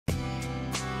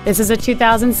This is a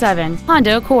 2007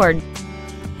 Honda Accord.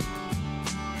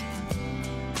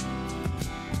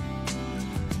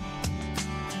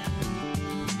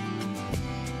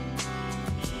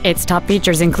 Its top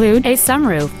features include a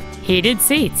sunroof, heated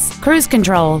seats, cruise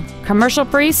control,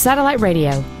 commercial-free satellite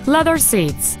radio, leather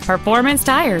seats, performance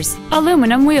tires,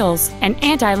 aluminum wheels, an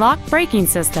anti-lock braking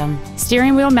system,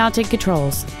 steering wheel mounted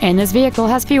controls, and this vehicle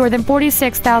has fewer than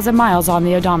 46,000 miles on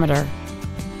the odometer.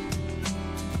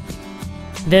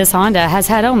 This Honda has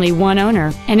had only one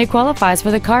owner, and it qualifies for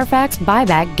the Carfax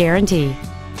buyback guarantee.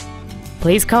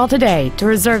 Please call today to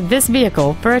reserve this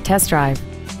vehicle for a test drive.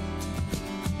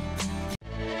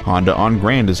 Honda on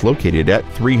Grand is located at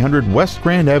 300 West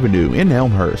Grand Avenue in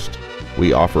Elmhurst.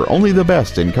 We offer only the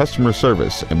best in customer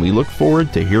service, and we look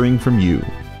forward to hearing from you.